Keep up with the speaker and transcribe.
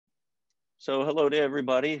So hello to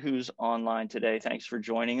everybody who's online today. Thanks for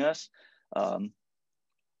joining us.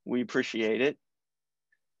 We appreciate it.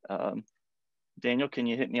 Daniel, can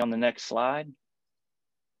you hit me on the next slide?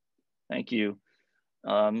 Thank you.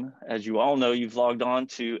 As you all know, you've logged on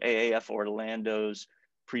to AAF Orlando's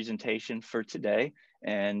presentation for today,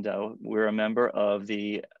 and we're a member of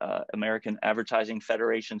the American Advertising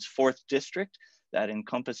Federation's 4th District that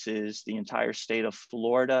encompasses the entire state of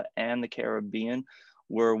Florida and the Caribbean.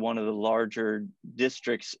 We're one of the larger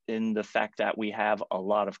districts in the fact that we have a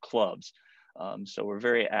lot of clubs. So we're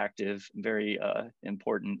very active, very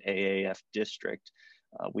important AAF district.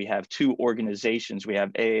 We have 2 organizations. We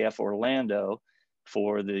have AAF Orlando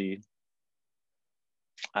for the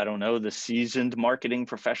seasoned marketing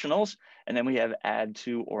professionals. And then we have Add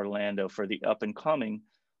to Orlando for the up and coming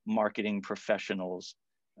marketing professionals.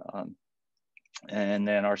 And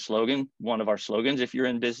then our slogan, one of our slogans, if you're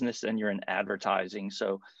in business, then you're in advertising.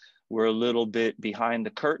 So we're a little bit behind the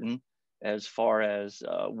curtain as far as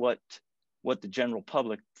what the general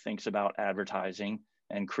public thinks about advertising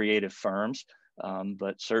and creative firms.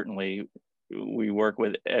 But certainly we work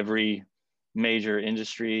with every major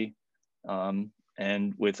industry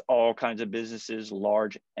and with all kinds of businesses,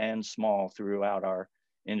 large and small, throughout our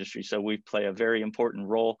industry. So we play a very important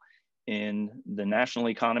role in the national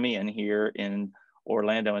economy, and here in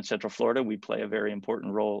Orlando and Central Florida, we play a very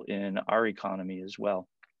important role in our economy as well.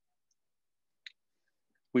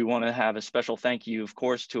 We want to have a special thank you, of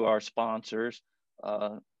course, to our sponsors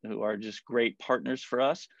who are just great partners for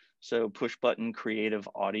us. So Push Button Creative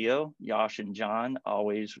Audio, Yash and John,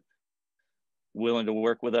 always willing to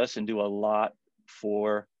work with us and do a lot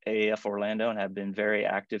for AAF Orlando and have been very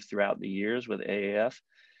active throughout the years with AAF.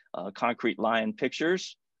 Concrete Lion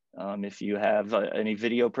Pictures, if you have any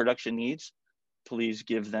video production needs, please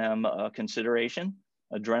give them consideration.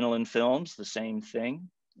 Adrenaline Films, the same thing,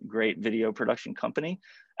 great video production company.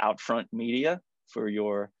 Outfront Media for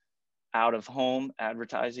your out-of-home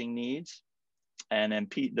advertising needs. And then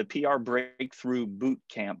the PR Breakthrough Boot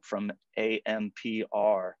Camp from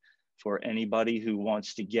AMPR for anybody who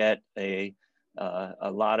wants to get a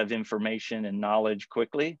lot of information and knowledge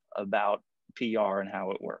quickly about PR and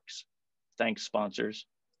how it works. Thanks, sponsors.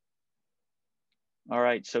 All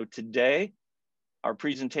right, so today our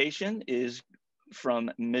presentation is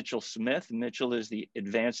from Mitchell Smith. Mitchell is the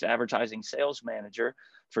Advanced Advertising Sales Manager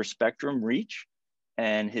for Spectrum Reach.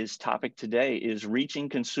 And his topic today is reaching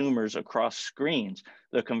consumers across screens,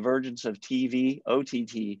 the convergence of TV,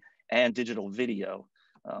 OTT, and digital video.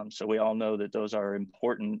 So we all know that those are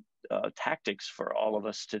important tactics for all of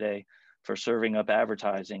us today for serving up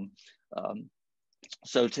advertising.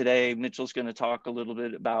 So today, Mitchell's going to talk a little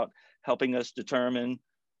bit about helping us determine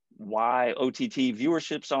why OTT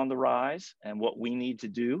viewership's on the rise and what we need to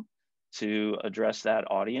do to address that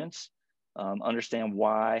audience, understand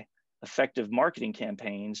why effective marketing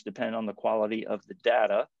campaigns depend on the quality of the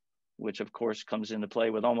data, which of course comes into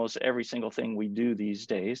play with almost every single thing we do these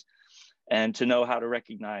days, and to know how to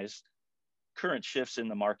recognize current shifts in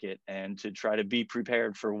the market and to try to be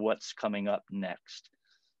prepared for what's coming up next.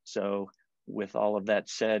 So with all of that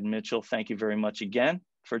said, Mitchell, thank you very much again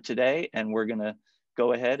for today, and we're gonna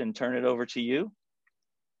go ahead and turn it over to you.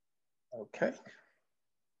 Okay.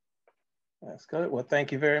 That's good. Well,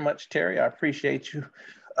 thank you very much, Terry. I appreciate you.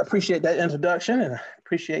 I appreciate that introduction and I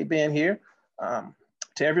appreciate being here.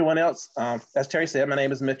 To everyone else, as Terry said, my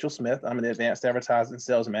name is Mitchell Smith. I'm an Advanced Advertising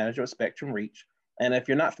Sales Manager at Spectrum Reach. And if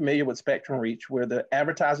you're not familiar with Spectrum Reach, we're the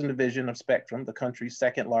advertising division of Spectrum, the country's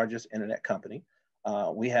 2nd largest internet company.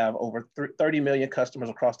 We have over 30 million customers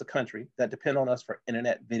across the country that depend on us for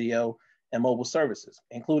internet, video, and mobile services,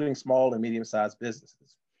 including small and medium-sized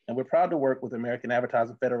businesses. And we're proud to work with the American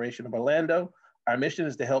Advertising Federation of Orlando. Our mission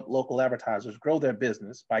is to help local advertisers grow their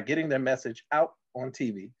business by getting their message out on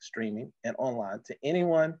TV, streaming, and online to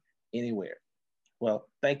anyone, anywhere. Well,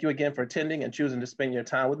 thank you again for attending and choosing to spend your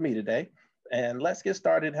time with me today. And let's get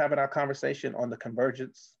started having our conversation on the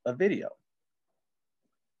convergence of video.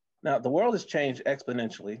 Now, the world has changed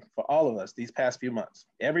exponentially for all of us these past few months.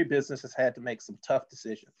 Every business has had to make some tough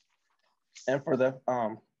decisions. And for the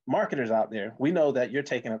marketers out there, we know that you're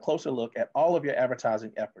taking a closer look at all of your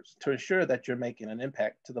advertising efforts to ensure that you're making an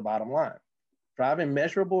impact to the bottom line. Driving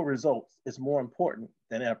measurable results is more important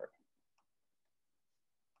than ever.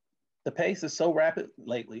 The pace is so rapid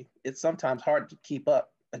lately, it's sometimes hard to keep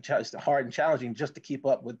up, it's hard and challenging just to keep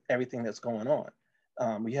up with everything that's going on.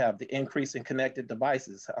 We have the increase in connected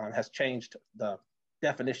devices has changed the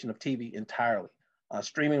definition of TV entirely.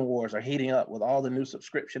 Streaming wars are heating up with all the new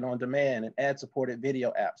subscription on demand and ad-supported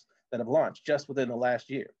video apps that have launched just within the last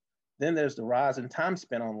year. Then there's the rise in time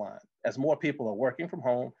spent online as more people are working from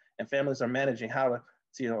home and families are managing how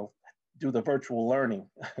to do the virtual learning.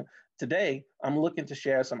 Today, I'm looking to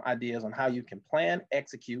share some ideas on how you can plan,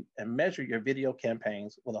 execute, and measure your video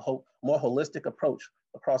campaigns with a more holistic approach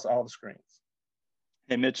across all the screens.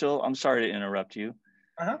 Hey, Mitchell, I'm sorry to interrupt you.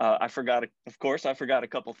 I forgot a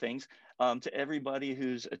couple things. To everybody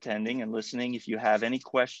who's attending and listening, if you have any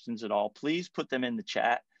questions at all, please put them in the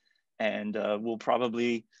chat, and we'll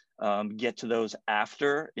probably get to those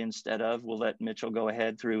after we'll let Mitchell go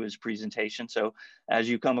ahead through his presentation. So as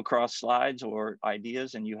you come across slides or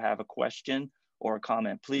ideas and you have a question or a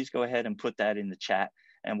comment, please go ahead and put that in the chat,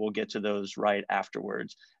 and we'll get to those right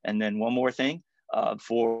afterwards. And then one more thing,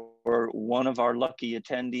 for one of our lucky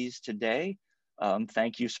attendees today,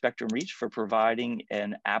 thank you, Spectrum Reach, for providing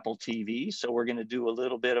an Apple TV. So we're going to do a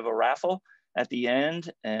little bit of a raffle at the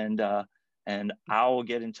end, and I'll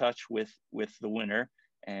get in touch with the winner,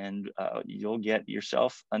 and you'll get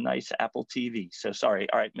yourself a nice Apple TV. So sorry.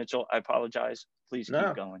 All right, Mitchell, I apologize. Please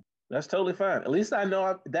keep going. That's totally fine. At least I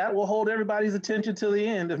know that will hold everybody's attention till the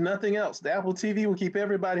end. If nothing else, the Apple TV will keep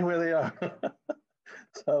everybody where they are.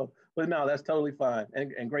 So, but no, that's totally fine.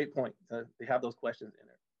 And great point to have those questions in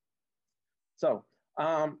there. So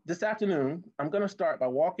this afternoon, I'm going to start by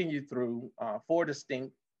walking you through 4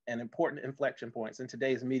 distinct and important inflection points in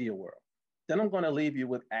today's media world. Then I'm going to leave you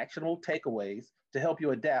with actionable takeaways to help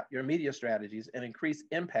you adapt your media strategies and increase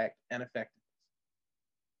impact and effectiveness.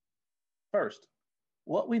 First,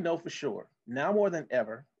 what we know for sure, now more than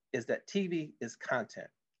ever, is that TV is content,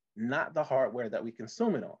 not the hardware that we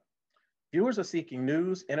consume it on. Viewers are seeking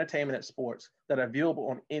news, entertainment, and sports that are viewable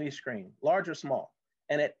on any screen, large or small,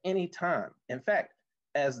 and at any time. In fact,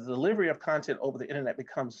 as the delivery of content over the internet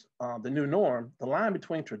becomes the new norm, the line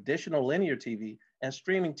between traditional linear TV and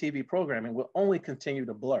streaming TV programming will only continue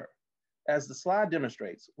to blur. As the slide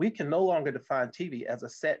demonstrates, we can no longer define TV as a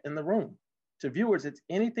set in the room. To viewers, it's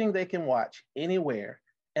anything they can watch anywhere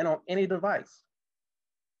and on any device,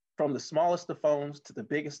 from the smallest of phones to the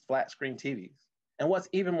biggest flat screen TVs. And what's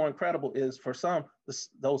even more incredible is for some,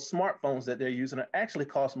 those smartphones that they're using actually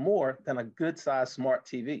cost more than a good-sized smart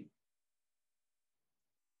TV.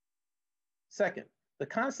 Second, the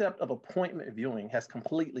concept of appointment viewing has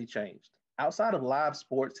completely changed. Outside of live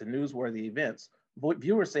sports and newsworthy events,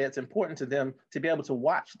 viewers say it's important to them to be able to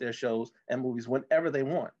watch their shows and movies whenever they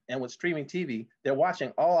want. And with streaming TV, they're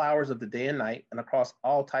watching all hours of the day and night and across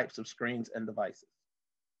all types of screens and devices.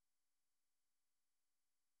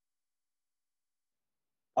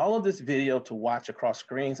 All of this video to watch across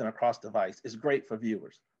screens and across device is great for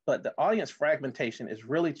viewers, but the audience fragmentation is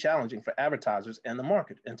really challenging for advertisers and to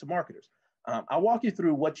marketers. I'll walk you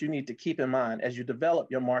through what you need to keep in mind as you develop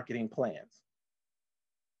your marketing plans.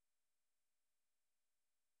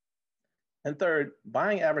 And third,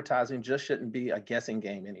 buying advertising just shouldn't be a guessing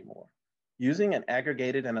game anymore. Using an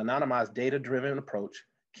aggregated and anonymized data-driven approach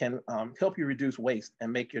can help you reduce waste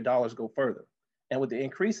and make your dollars go further. And with the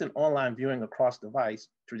increase in online viewing across device,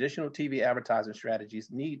 traditional TV advertising strategies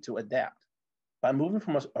need to adapt. By moving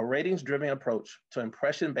from a ratings-driven approach to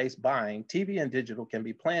impression-based buying, TV and digital can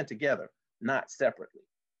be planned together, not separately.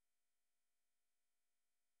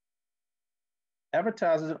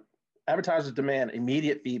 Advertisers demand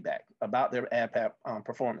immediate feedback about their ad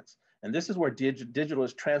performance. And this is where digital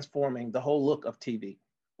is transforming the whole look of TV.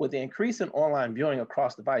 With the increase in online viewing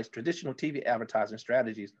across device, traditional TV advertising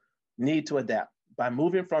strategies need to adapt by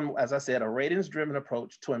moving from, as I said, a ratings-driven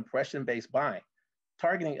approach to impression-based buying,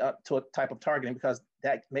 targeting up to a type of targeting because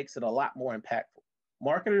that makes it a lot more impactful.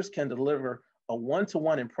 Marketers can deliver a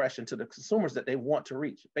one-to-one impression to the consumers that they want to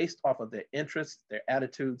reach based off of their interests, their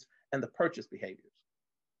attitudes, and the purchase behaviors.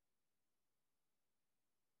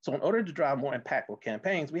 So in order to drive more impactful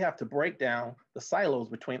campaigns, we have to break down the silos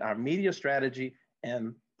between our media strategy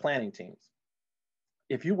and planning teams.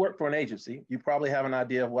 If you work for an agency, you probably have an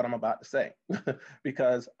idea of what I'm about to say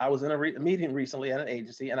because I was in a meeting recently at an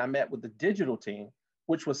agency and I met with the digital team,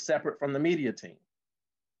 which was separate from the media team.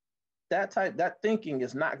 That thinking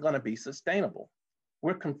is not going to be sustainable.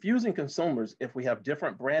 We're confusing consumers if we have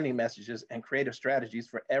different branding messages and creative strategies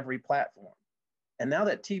for every platform. And now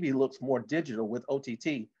that TV looks more digital with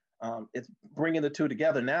OTT, it's bringing the two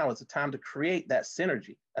together now. It's a time to create that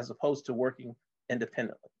synergy as opposed to working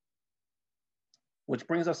independently. Which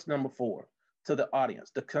brings us to number 4, to the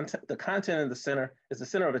audience. The content in the center is the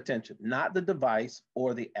center of attention, not the device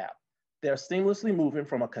or the app. They're seamlessly moving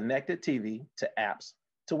from a connected TV to apps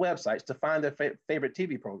to websites to find their favorite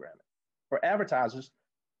TV programming. For advertisers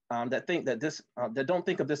that don't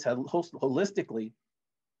think of this holistically,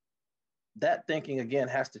 that thinking again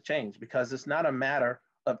has to change because it's not a matter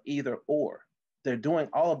of either or. They're doing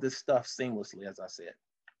all of this stuff seamlessly, as I said.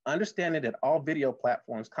 Understanding that all video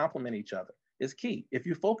platforms complement each other is key. If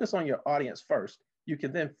you focus on your audience first, you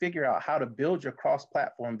can then figure out how to build your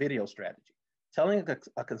cross-platform video strategy. Telling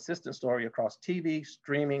a consistent story across TV,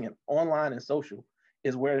 streaming, and online and social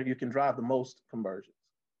is where you can drive the most conversions.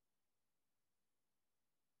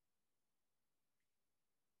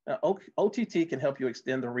 Now, OTT can help you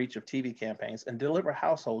extend the reach of TV campaigns and deliver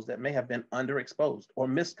households that may have been underexposed or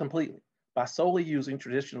missed completely by solely using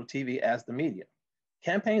traditional TV as the media.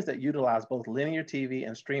 Campaigns that utilize both linear TV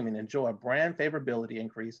and streaming enjoy a brand favorability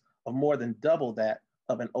increase of more than double that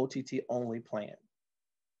of an OTT-only plan.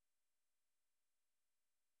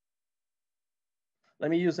 Let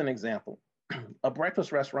me use an example. A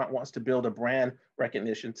breakfast restaurant wants to build a brand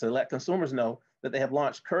recognition to let consumers know that they have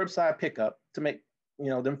launched curbside pickup to make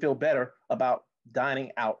them feel better about dining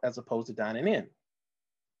out as opposed to dining in.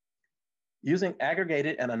 Using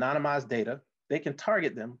aggregated and anonymized data, they can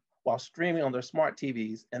target them while streaming on their smart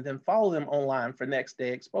TVs and then follow them online for next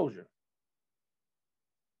day exposure.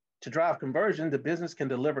 To drive conversion, the business can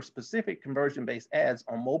deliver specific conversion-based ads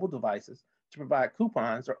on mobile devices to provide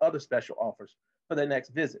coupons or other special offers for their next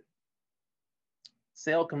visit.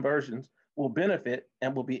 Sale conversions will benefit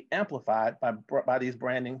and will be amplified by these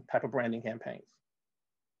type of branding campaigns.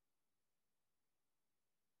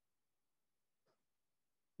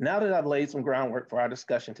 Now that I've laid some groundwork for our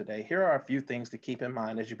discussion today, here are a few things to keep in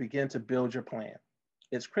mind as you begin to build your plan.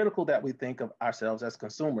 It's critical that we think of ourselves as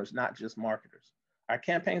consumers, not just marketers. Our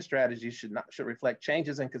campaign strategies should reflect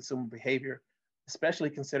changes in consumer behavior, especially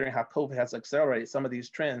considering how COVID has accelerated some of these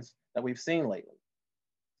trends that we've seen lately.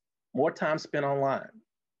 More time spent online,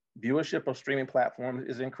 viewership of streaming platforms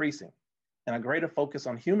is increasing, and a greater focus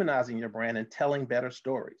on humanizing your brand and telling better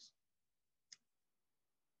stories.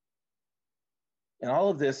 And all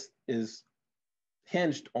of this is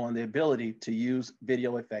hinged on the ability to use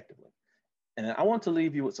video effectively. And I want to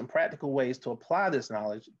leave you with some practical ways to apply this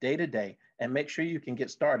knowledge day to day and make sure you can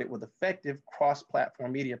get started with effective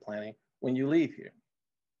cross-platform media planning when you leave here.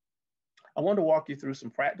 I want to walk you through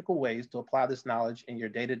some practical ways to apply this knowledge in your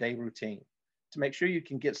day-to-day routine to make sure you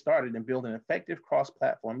can get started in building effective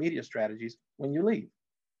cross-platform media strategies when you leave.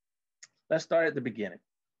 Let's start at the beginning.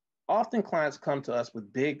 Often clients come to us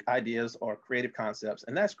with big ideas or creative concepts,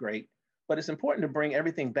 and that's great, but it's important to bring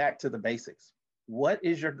everything back to the basics. What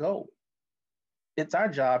is your goal? It's our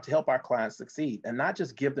job to help our clients succeed and not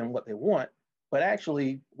just give them what they want, but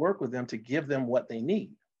actually work with them to give them what they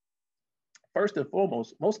need. First and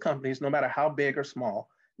foremost, most companies, no matter how big or small,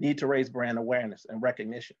 need to raise brand awareness and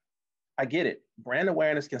recognition. I get it. Brand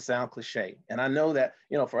awareness can sound cliche. And I know that,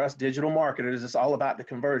 for us digital marketers, it's all about the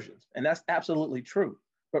conversions. And that's absolutely true.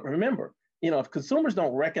 But remember, if consumers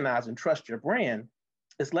don't recognize and trust your brand,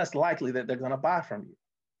 it's less likely that they're going to buy from you.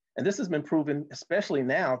 And this has been proven, especially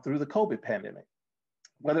now through the COVID pandemic.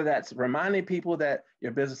 Whether that's reminding people that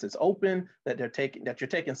your business is open, that you're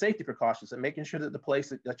taking safety precautions and making sure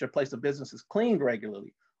that your place of business is cleaned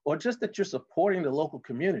regularly, or just that you're supporting the local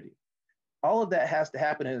community. All of that has to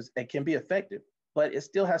happen and can be effective, but it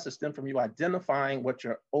still has to stem from you identifying what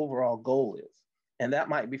your overall goal is. And that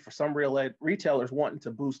might be for some retailers wanting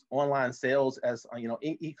to boost online sales as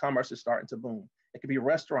e-commerce is starting to boom. It could be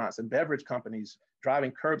restaurants and beverage companies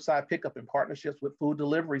driving curbside pickup in partnerships with food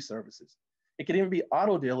delivery services. It could even be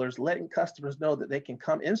auto dealers letting customers know that they can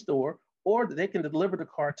come in store or that they can deliver the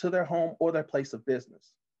car to their home or their place of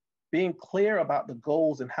business. Being clear about the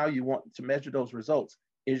goals and how you want to measure those results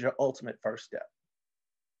is your ultimate first step.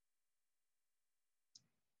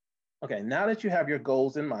 Okay, now that you have your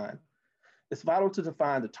goals in mind, it's vital to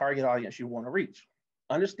define the target audience you want to reach.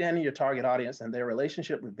 Understanding your target audience and their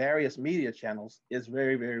relationship with various media channels is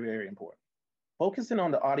very, very, very important. Focusing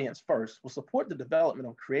on the audience first will support the development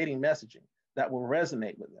of creating messaging that will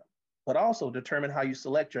resonate with them, but also determine how you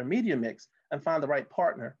select your media mix and find the right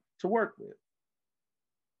partner to work with.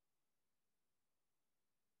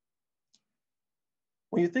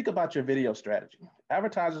 When you think about your video strategy,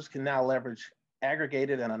 advertisers can now leverage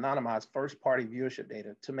aggregated and anonymized first-party viewership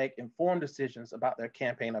data to make informed decisions about their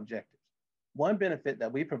campaign objectives. One benefit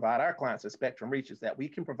that we provide our clients at Spectrum Reach is that we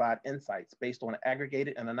can provide insights based on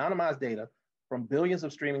aggregated and anonymized data from billions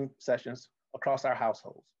of streaming sessions across our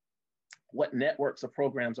households. What networks or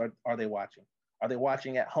programs are they watching? Are they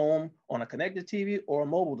watching at home on a connected TV or a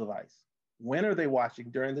mobile device? When are they watching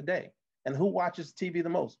during the day? And who watches TV the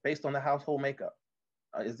most based on the household makeup?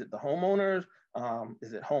 Is it the homeowners?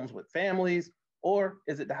 Is it homes with families? Or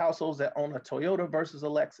is it the households that own a Toyota versus a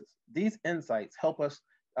Lexus? These insights help us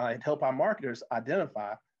help our marketers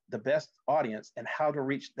identify the best audience and how to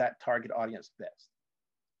reach that target audience best.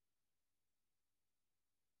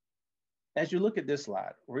 As you look at this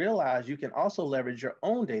slide, realize you can also leverage your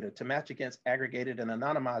own data to match against aggregated and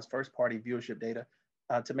anonymized first-party viewership data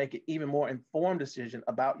to make an even more informed decision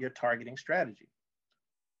about your targeting strategy.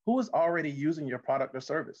 Who is already using your product or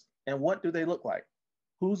service, and what do they look like?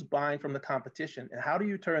 Who's buying from the competition, and how do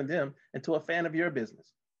you turn them into a fan of your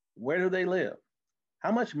business? Where do they live?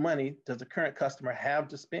 How much money does the current customer have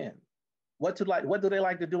to spend? What do they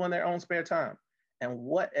like to do in their own spare time? And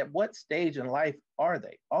at what stage in life are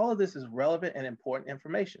they? All of this is relevant and important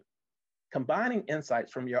information. Combining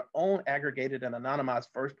insights from your own aggregated and anonymized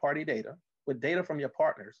first-party data with data from your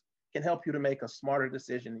partners can help you to make a smarter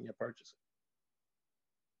decision in your purchasing.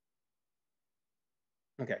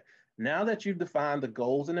 Okay, now that you've defined the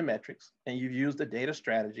goals and the metrics, and you've used the data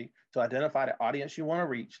strategy to identify the audience you want to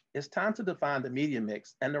reach, it's time to define the media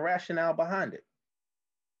mix and the rationale behind it.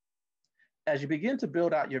 As you begin to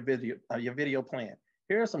build out your video plan,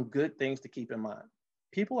 here are some good things to keep in mind.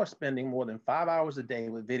 People are spending more than 5 hours a day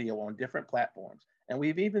with video on different platforms, and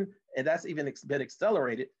that's even been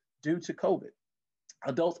accelerated due to COVID.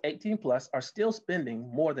 Adults 18 plus are still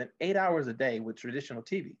spending more than 8 hours a day with traditional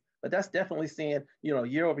TV, but that's definitely seeing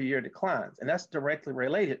year-over-year declines, and that's directly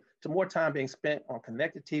related to more time being spent on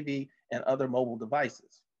connected TV and other mobile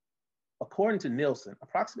devices. According to Nielsen,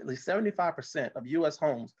 approximately 75% of US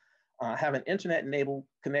homes have an internet-enabled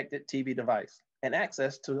connected TV device and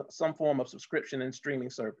access to some form of subscription and streaming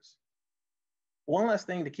service. One last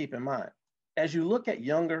thing to keep in mind, as you look at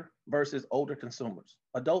younger versus older consumers,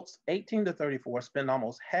 adults 18 to 34 spend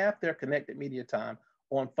almost half their connected media time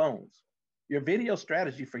on phones. Your video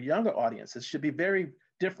strategy for younger audiences should be very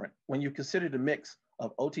different when you consider the mix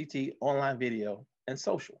of OTT, online video, and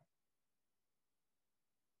social.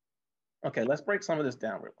 Okay, let's break some of this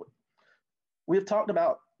down real quick. We've talked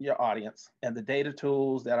about your audience and the data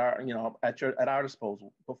tools that are at our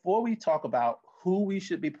disposal. Before we talk about who we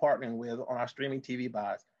should be partnering with on our streaming TV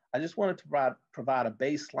buys, I just wanted to provide a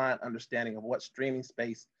baseline understanding of what streaming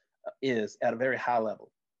space is at a very high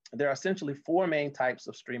level. There are essentially 4 main types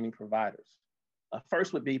of streaming providers.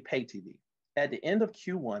 First would be pay TV. At the end of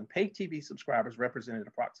Q1, pay TV subscribers represented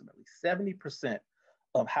approximately 70%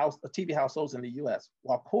 of TV households in the US.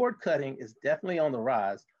 While cord cutting is definitely on the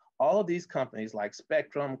rise, all of these companies like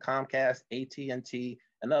Spectrum, Comcast, AT&T,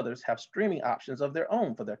 and others have streaming options of their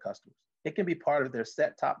own for their customers. It can be part of their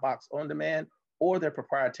set-top box on demand or their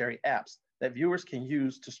proprietary apps that viewers can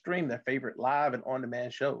use to stream their favorite live and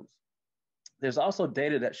on-demand shows. There's also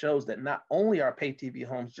data that shows that not only are pay TV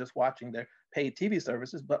homes just watching their paid TV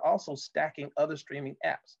services, but also stacking other streaming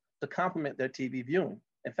apps to complement their TV viewing.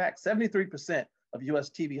 In fact, 73% of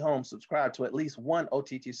US TV homes subscribe to at least one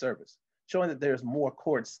OTT service, showing that there's more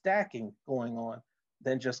cord stacking going on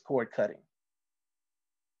than just cord cutting.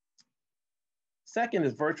 Second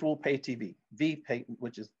is virtual pay TV, VPay,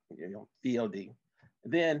 which is VOD.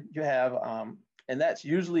 Then you have, and that's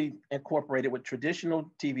usually incorporated with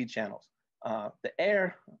traditional TV channels. They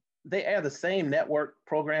air the same network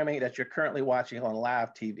programming that you're currently watching on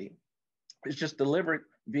live TV. It's just delivered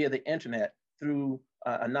via the internet through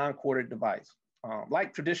a non-corded device.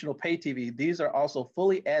 Like traditional pay TV, these are also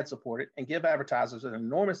fully ad supported and give advertisers an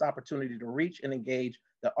enormous opportunity to reach and engage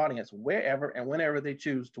the audience wherever and whenever they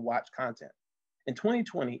choose to watch content. In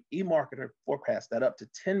 2020, eMarketer forecasts that up to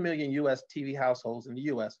 10 million US TV households in the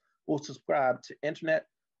US will subscribe to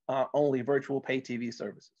internet-only virtual pay TV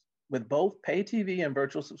services. With both pay TV and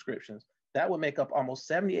virtual subscriptions, that would make up almost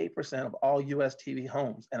 78% of all US TV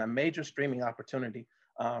homes and a major streaming opportunity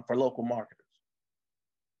for local marketers.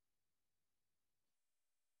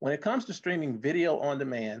 When it comes to streaming video on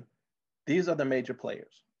demand, these are the major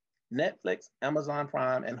players. Netflix, Amazon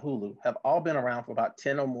Prime, and Hulu have all been around for about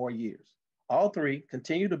 10 or more years. All three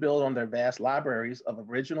continue to build on their vast libraries of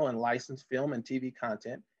original and licensed film and TV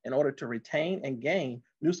content in order to retain and gain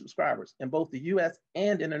new subscribers in both the US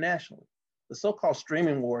and internationally. The so-called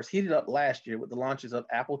streaming wars heated up last year with the launches of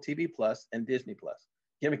Apple TV Plus and Disney Plus,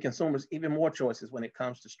 giving consumers even more choices when it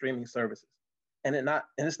comes to streaming services. And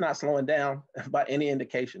it's not slowing down by any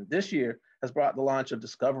indication. This year has brought the launch of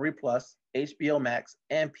Discovery Plus, HBO Max,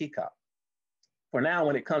 and Peacock. For now,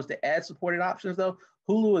 when it comes to ad-supported options though,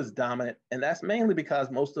 Hulu is dominant, and that's mainly because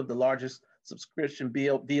most of the largest subscription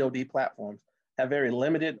VOD platforms have very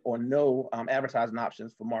limited or no advertising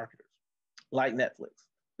options for marketers, like Netflix.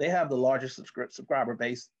 They have the largest subscriber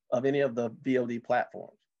base of any of the VOD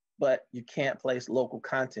platforms, but you can't place local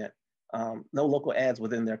content, no local ads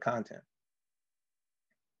within their content.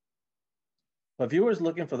 For viewers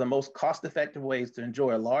looking for the most cost-effective ways to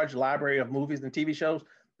enjoy a large library of movies and TV shows,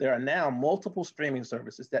 there are now multiple streaming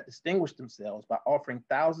services that distinguish themselves by offering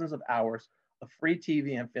thousands of hours of free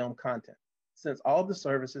TV and film content. Since all of the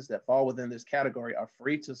services that fall within this category are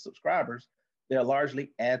free to subscribers, they are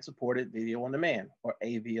largely ad-supported video on demand, or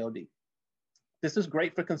AVOD. This is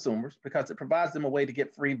great for consumers because it provides them a way to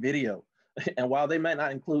get free video. And while they may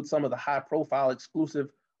not include some of the high-profile,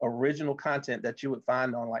 exclusive, original content that you would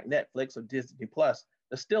find on like Netflix or Disney Plus,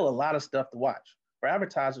 there's still a lot of stuff to watch. For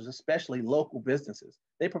advertisers, especially local businesses,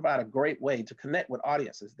 they provide a great way to connect with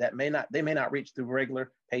audiences that they may not reach through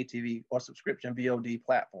regular pay TV or subscription VOD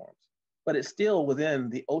platforms, but it's still within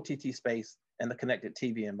the OTT space and the connected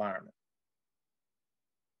TV environment.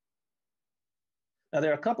 Now,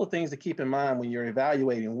 there are a couple of things to keep in mind when you're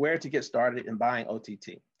evaluating where to get started in buying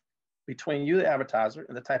OTT. Between you, the advertiser,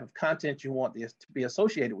 and the type of content you want this to be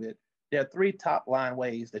associated with, there are three top line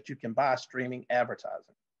ways that you can buy streaming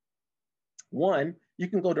advertising. One, you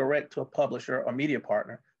can go direct to a publisher or media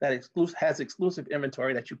partner that has exclusive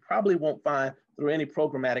inventory that you probably won't find through any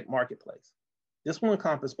programmatic marketplace. This will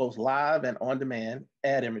encompass both live and on-demand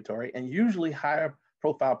ad inventory and usually higher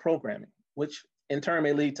profile programming, which in turn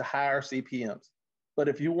may lead to higher CPMs. But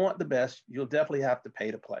if you want the best, you'll definitely have to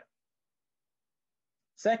pay to play.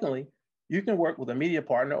 Secondly, you can work with a media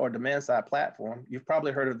partner or demand-side platform, you've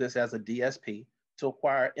probably heard of this as a DSP, to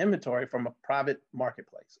acquire inventory from a private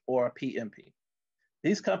marketplace or a PMP.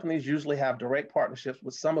 These companies usually have direct partnerships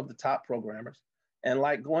with some of the top programmers. And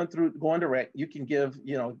like going direct, you can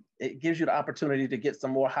it gives you the opportunity to get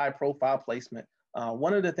some more high profile placement.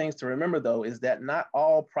 One of the things to remember though, is that not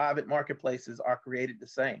all private marketplaces are created the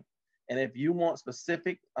same. And if you want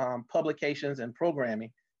specific publications and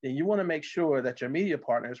programming, then you want to make sure that your media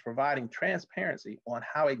partner is providing transparency on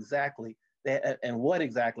how exactly and what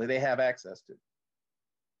exactly they have access to.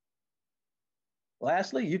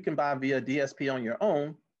 Lastly, you can buy via DSP on your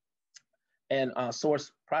own and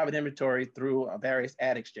source private inventory through various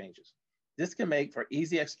ad exchanges. This can make for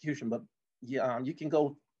easy execution, but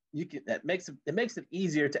it makes it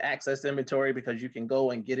easier to access inventory because you can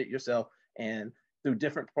go and get it yourself and through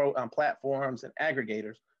different platforms and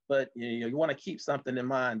aggregators. But you want to keep something in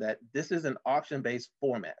mind that this is an auction-based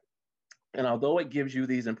format. And although it gives you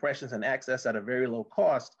these impressions and access at a very low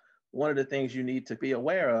cost, one of the things you need to be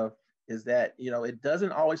aware of is that it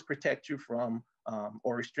doesn't always protect you from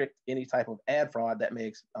or restrict any type of ad fraud that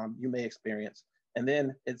you may experience. And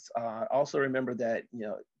then it's also remember that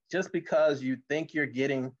just because you think you're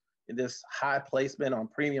getting this high placement on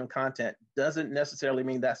premium content doesn't necessarily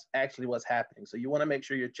mean that's actually what's happening. So you want to make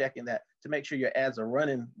sure you're checking that to make sure your ads are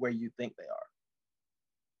running where you think they are.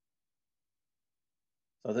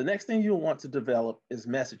 So the next thing you'll want to develop is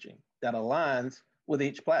messaging that aligns with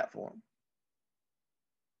each platform.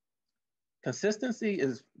 Consistency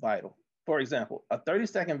is vital. For example, a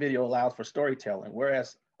 30-second video allows for storytelling,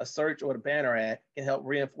 whereas a search or a banner ad can help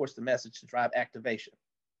reinforce the message to drive activation.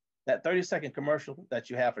 That 30-second commercial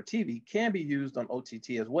that you have for TV can be used on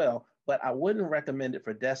OTT as well, but I wouldn't recommend it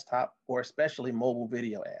for desktop or especially mobile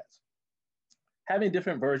video ads. Having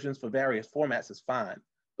different versions for various formats is fine,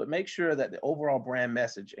 but make sure that the overall brand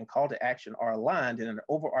message and call to action are aligned in an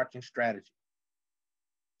overarching strategy.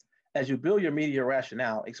 As you build your media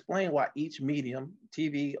rationale, explain why each medium,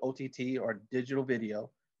 TV, OTT, or digital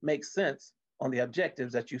video, makes sense on the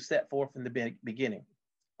objectives that you set forth in the beginning,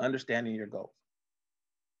 understanding your goals.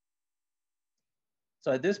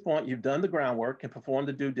 So at this point, you've done the groundwork and performed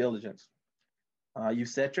the due diligence. You've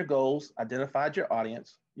set your goals, identified your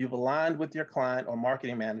audience, you've aligned with your client or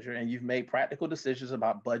marketing manager, and you've made practical decisions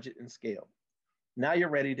about budget and scale. Now you're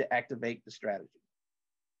ready to activate the strategy.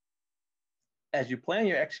 As you plan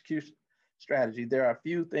your execution strategy, there are a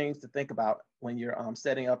few things to think about when you're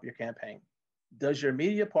setting up your campaign. Does your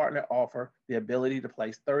media partner offer the ability to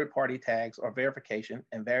place third-party tags or verification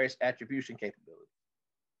and various attribution capabilities?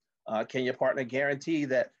 Can your partner guarantee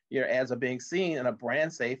that your ads are being seen in a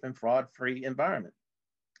brand safe and fraud-free environment?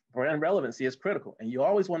 Brand relevancy is critical, and you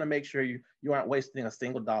always want to make sure you aren't wasting a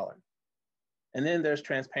single dollar. And then there's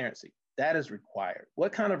transparency. That is required.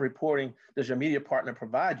 What kind of reporting does your media partner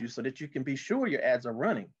provide you so that you can be sure your ads are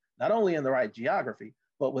running, not only in the right geography,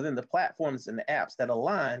 but within the platforms and the apps that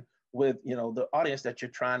align with the audience that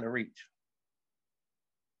you're trying to reach?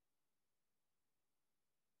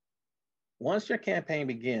 Once your campaign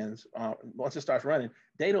begins, once it starts running,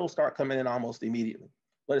 data will start coming in almost immediately.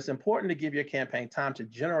 But it's important to give your campaign time to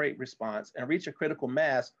generate response and reach a critical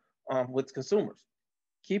mass with consumers.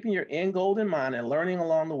 Keeping your end goal in mind and learning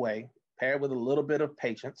along the way, paired with a little bit of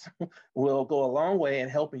patience, will go a long way in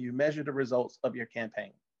helping you measure the results of your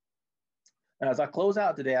campaign. Now, as I close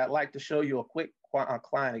out today, I'd like to show you a quick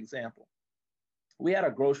client example. We had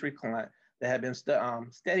a grocery client that had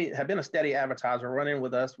been a steady advertiser running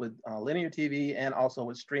with us with linear TV and also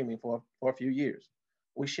with streaming for a few years.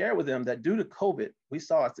 we shared with them that due to COVID, we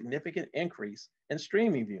saw a significant increase in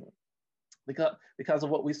streaming viewing. Because of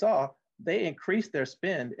what we saw, they increased their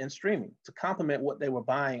spend in streaming to complement what they were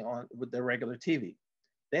buying on with their regular TV.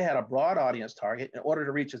 They had a broad audience target in order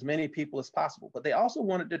to reach as many people as possible, but they also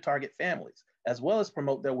wanted to target families as well as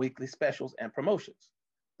promote their weekly specials and promotions.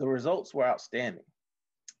 The results were outstanding.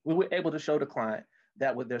 We were able to show the client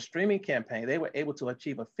that with their streaming campaign, they were able to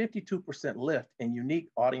achieve a 52% lift in unique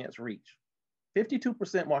audience reach.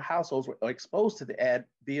 52% more households were exposed to the ad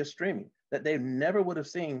via streaming that they never would have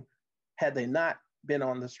seen had they not been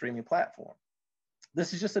on the streaming platform.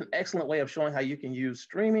 This is just an excellent way of showing how you can use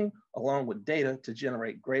streaming along with data to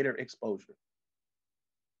generate greater exposure.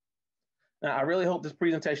 Now, I really hope this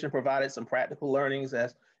presentation provided some practical learnings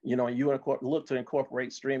as you look to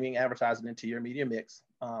incorporate streaming advertising into your media mix.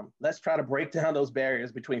 Let's try to break down those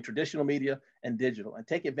barriers between traditional media and digital and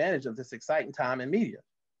take advantage of this exciting time in media.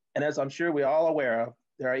 And as I'm sure we're all aware of,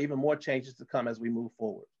 there are even more changes to come as we move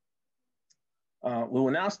forward. We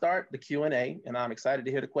will now start the Q&A, and I'm excited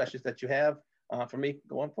to hear the questions that you have for me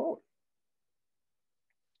going forward.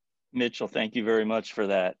 Mitchell, thank you very much for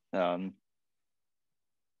that.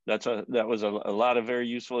 That was a lot of very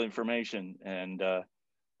useful information, and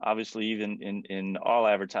obviously even in all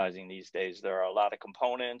advertising these days, there are a lot of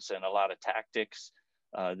components and a lot of tactics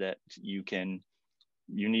that you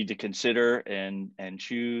need to consider and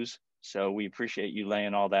choose. So we appreciate you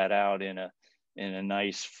laying all that out in a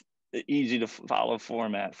nice, easy to follow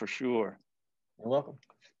format for sure. You're welcome.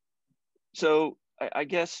 So I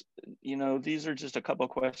guess, these are just a couple of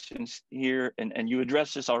questions here, and you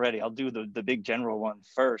addressed this already. I'll do the big general one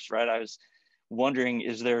first, right? I was wondering,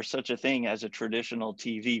 is there such a thing as a traditional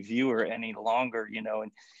TV viewer any longer,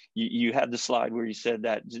 and you had the slide where you said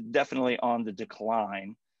that definitely on the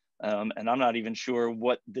decline. And I'm not even sure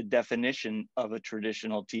what the definition of a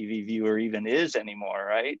traditional TV viewer even is anymore,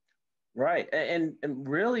 right? Right, and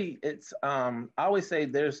really it's, I always say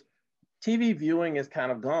there's, TV viewing is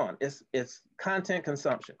kind of gone. It's content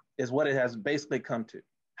consumption is what it has basically come to.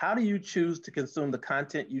 How do you choose to consume the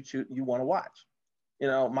content you want to watch?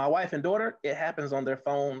 My wife and daughter, it happens on their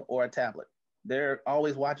phone or a tablet. They're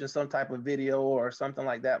always watching some type of video or something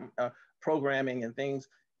like that, programming and things.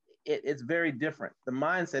 It's very different. The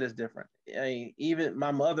mindset is different. I mean, even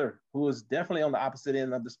my mother, who is definitely on the opposite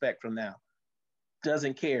end of the spectrum now,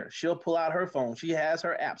 doesn't care. She'll pull out her phone. She has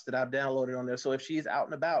her apps that I've downloaded on there. So if she's out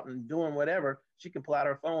and about and doing whatever, she can pull out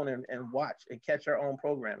her phone and watch and catch her own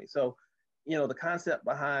programming. So, the concept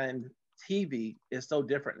behind TV is so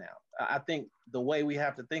different now. I think the way we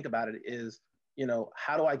have to think about it is,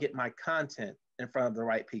 how do I get my content in front of the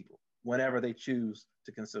right people whenever they choose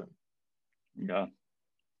to consume? Yeah.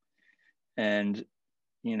 And,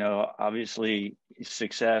 obviously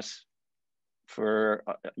success for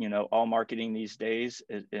all marketing these days,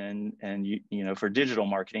 and for digital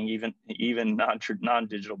marketing, even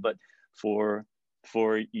non-digital, but for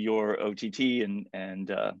your OTT and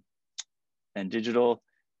digital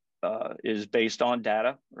is based on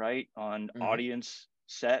data, right? On audience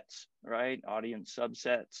sets, right? Audience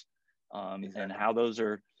subsets, exactly. And how those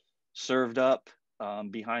are served up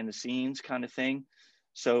behind the scenes, kind of thing.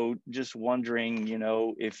 So just wondering,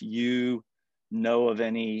 if you know of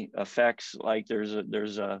any effects, like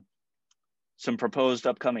there's some proposed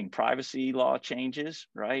upcoming privacy law changes,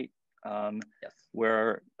 right? Yes.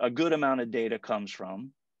 Where a good amount of data comes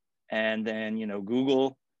from, and then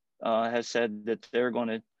Google has said that they're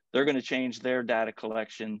going to change their data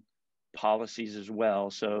collection policies as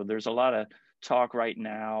well. So there's a lot of talk right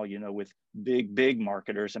now, with big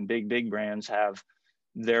marketers and big brands have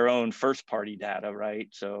their own first party data, right?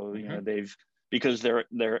 So because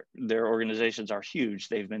their organizations are huge,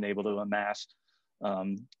 they've been able to amass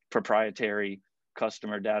proprietary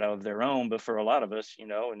customer data of their own. But for a lot of us,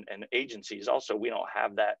 and agencies also, we don't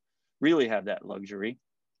really have that luxury.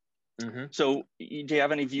 So do you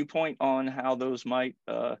have any viewpoint on how those might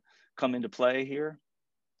come into play here?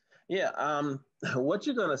 Yeah, what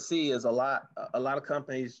you're going to see is a lot of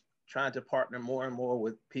companies trying to partner more and more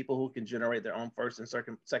with people who can generate their own first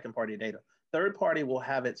and second party data. Third party will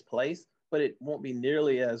have its place, but it won't be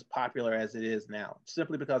nearly as popular as it is now,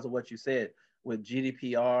 simply because of what you said with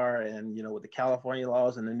GDPR and with the California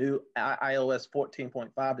laws and the new iOS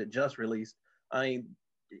 14.5 that just released. I mean,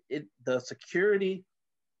 the security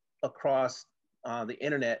across the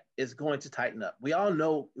internet is going to tighten up. We all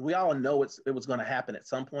know it was going to happen at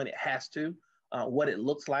some point. It has to. What it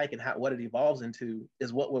looks like and what it evolves into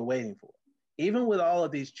is what we're waiting for. Even with all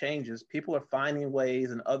of these changes, people are finding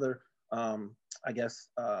ways and other,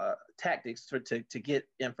 tactics to get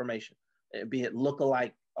information, be it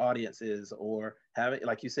lookalike audiences or having,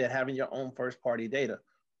 like you said, having your own first party data.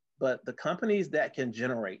 But the companies that can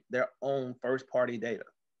generate their own first party data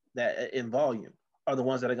that in volume are the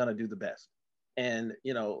ones that are going to do the best. And,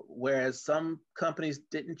 you know, whereas some companies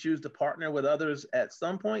didn't choose to partner with others at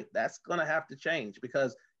some point, that's going to have to change,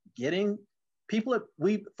 because getting people,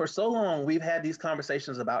 we, for so long, we've had these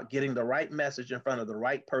conversations about getting the right message in front of the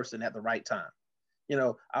right person at the right time. You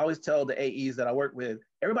know, I always tell the AEs that I work with,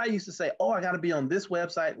 everybody used to say, oh, I got to be on this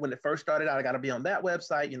website. When it first started out, I got to be on that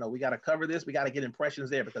website. You know, we got to cover this. We got to get impressions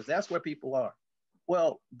there because that's where people are.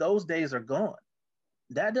 Well, those days are gone.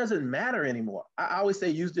 That doesn't matter anymore. I always say,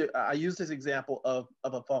 I use this example of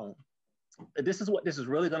a phone. This is what this is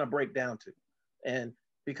really going to break down to. And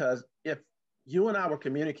because if you and I were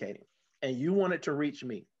communicating and you wanted to reach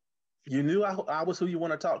me, you knew I was who you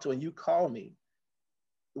want to talk to, and you call me,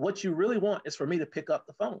 what you really want is for me to pick up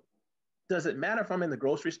the phone. Does it matter if I'm in the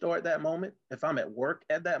grocery store at that moment, if I'm at work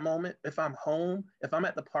at that moment, if I'm home, if I'm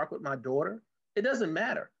at the park with my daughter? It doesn't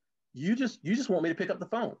matter. You just want me to pick up the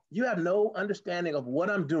phone. You have no understanding of what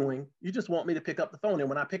I'm doing. You just want me to pick up the phone. And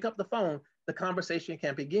when I pick up the phone, the conversation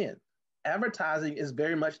can begin. Advertising is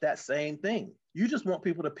very much that same thing. You just want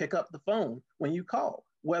people to pick up the phone when you call,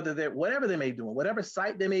 whether they're whatever they may be doing, whatever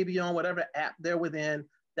site they may be on, whatever app they're within.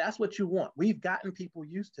 That's what you want. We've gotten people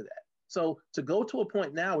used to that. So to go to a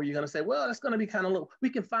point now where you're going to say, well, it's going to be kind of low. We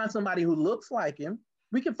can find somebody who looks like him.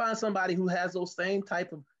 We can find somebody who has those same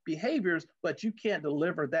type of behaviors, but you can't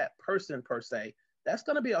deliver that person per se. That's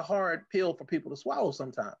going to be a hard pill for people to swallow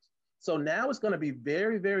sometimes. So now it's going to be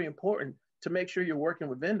very, very important to make sure you're working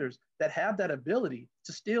with vendors that have that ability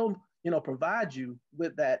to still, you know, provide you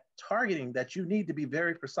with that targeting that you need to be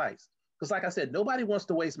very precise. Because like I said, nobody wants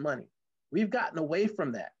to waste money. We've gotten away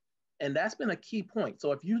from that. And that's been a key point.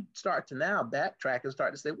 So if you start to now backtrack and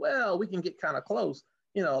start to say, well, we can get kind of close,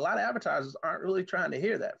 you know, a lot of advertisers aren't really trying to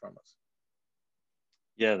hear that from us.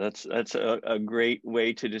 Yeah, that's a great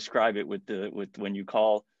way to describe it with when you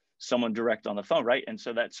call someone direct on the phone, right? And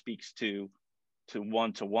so that speaks to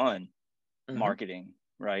one-to-one marketing,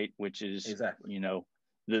 right? Which is exactly, you know,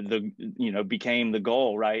 the you know, became the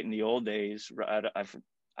goal, right? In the old days,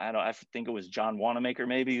 I think it was John Wanamaker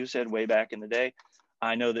maybe who said way back in the day,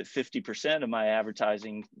 I know that 50% of my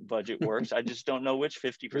advertising budget works. I just don't know which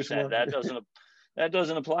 50%. That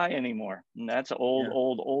doesn't apply anymore. And that's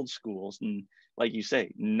old schools. And like you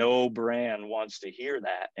say, no brand wants to hear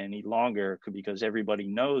that any longer because everybody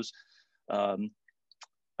knows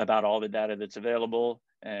about all the data that's available,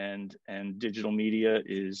 and digital media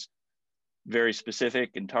is very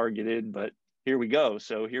specific and targeted. But here we go.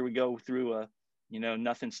 So here we go through you know,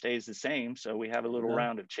 nothing stays the same. So we have a little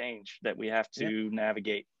round of change that we have to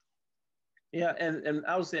navigate. Yeah, and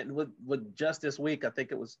I was saying with just this week, I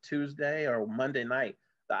think it was Tuesday or Monday night,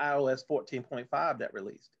 the iOS 14.5 that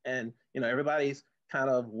released. And, you know, everybody's kind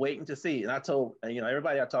of waiting to see. And I told, you know,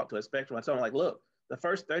 everybody I talked to at Spectrum, I told them, like, look, the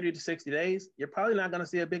first 30 to 60 days, you're probably not going to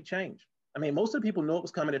see a big change. I mean, most of the people know it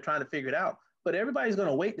was coming. They're trying to figure it out. But everybody's going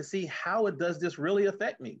to wait to see how it does this really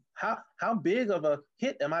affect me. How big of a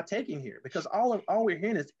hit am I taking here? Because all we're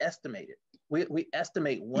hearing is estimated. We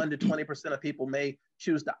estimate 1 to 20% of people may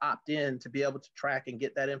choose to opt in to be able to track and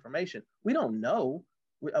get that information. We don't know.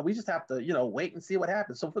 We just have to, you know, wait and see what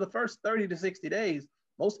happens. So for the first 30 to 60 days,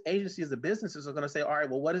 most agencies and businesses are going to say, all right,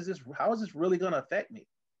 well, what is this? How is this really going to affect me?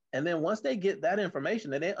 And then once they get that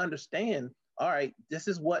information and they understand, all right, this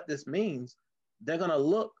is what this means, they're going to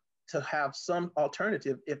look to have some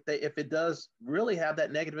alternative if it does really have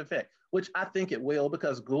that negative effect, which I think it will,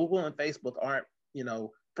 because Google and Facebook aren't, you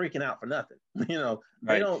know, freaking out for nothing. You know,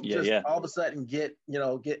 they don't all of a sudden get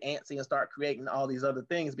antsy and start creating all these other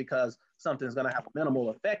things because something's going to have a minimal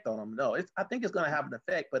effect on them. No, I think it's going to have an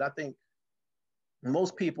effect, but I think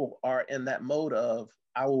most people are in that mode of,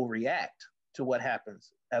 I will react to what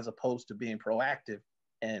happens as opposed to being proactive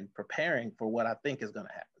and preparing for what I think is going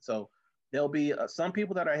to happen. So there'll be some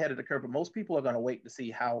people that are ahead of the curve, but most people are going to wait to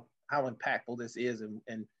see how impactful this is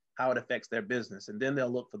and how it affects their business. And then they'll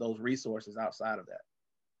look for those resources outside of that.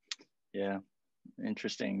 Yeah.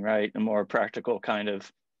 Interesting, right? A more practical kind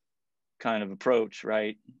of approach,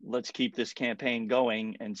 right? Let's keep this campaign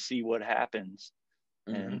going and see what happens,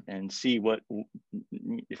 and see what,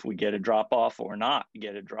 if we get a drop off or not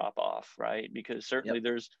get a drop off, right? Because certainly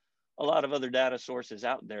there's a lot of other data sources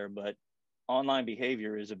out there, but online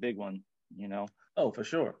behavior is a big one, you know? Oh, for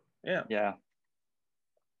sure. Yeah. Yeah.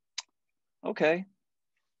 Okay.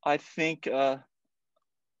 I think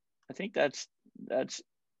that's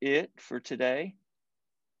it for today.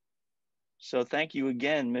 So thank you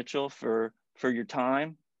again, Mitchell, for your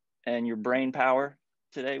time and your brain power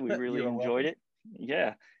today. We really enjoyed it.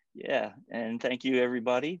 Yeah. Yeah, and thank you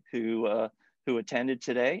everybody who attended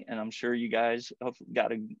today, and I'm sure you guys have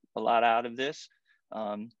got a lot out of this.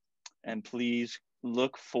 And please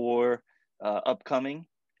look for upcoming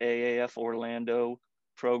AAF Orlando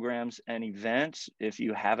programs and events. If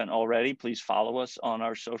you haven't already, please follow us on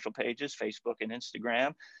our social pages, Facebook and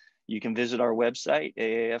Instagram. You can visit our website,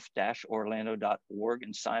 aaf-orlando.org,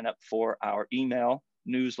 and sign up for our email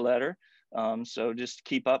newsletter. So just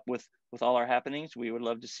keep up with all our happenings. We would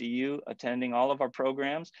love to see you attending all of our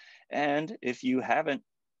programs. And if you haven't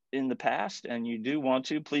in the past and you do want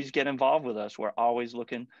to, please get involved with us. We're always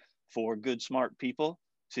looking for good, smart people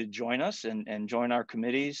to join us and join our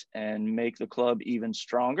committees and make the club even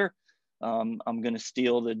stronger. I'm going to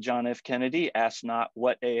steal the John F. Kennedy, ask not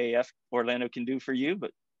what AAF Orlando can do for you,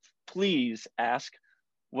 but please ask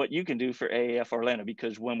what you can do for AAF Orlando,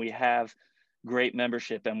 because when we have great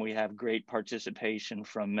membership and we have great participation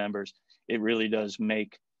from members, it really does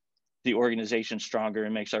make the organization stronger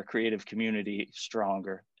and makes our creative community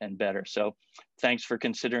stronger and better. So thanks for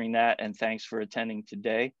considering that, and thanks for attending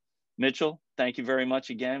today. Mitchell, thank you very much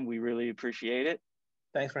again. We really appreciate it.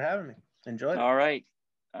 Thanks for having me. Enjoyed it. All right.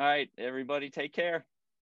 All right, everybody, take care.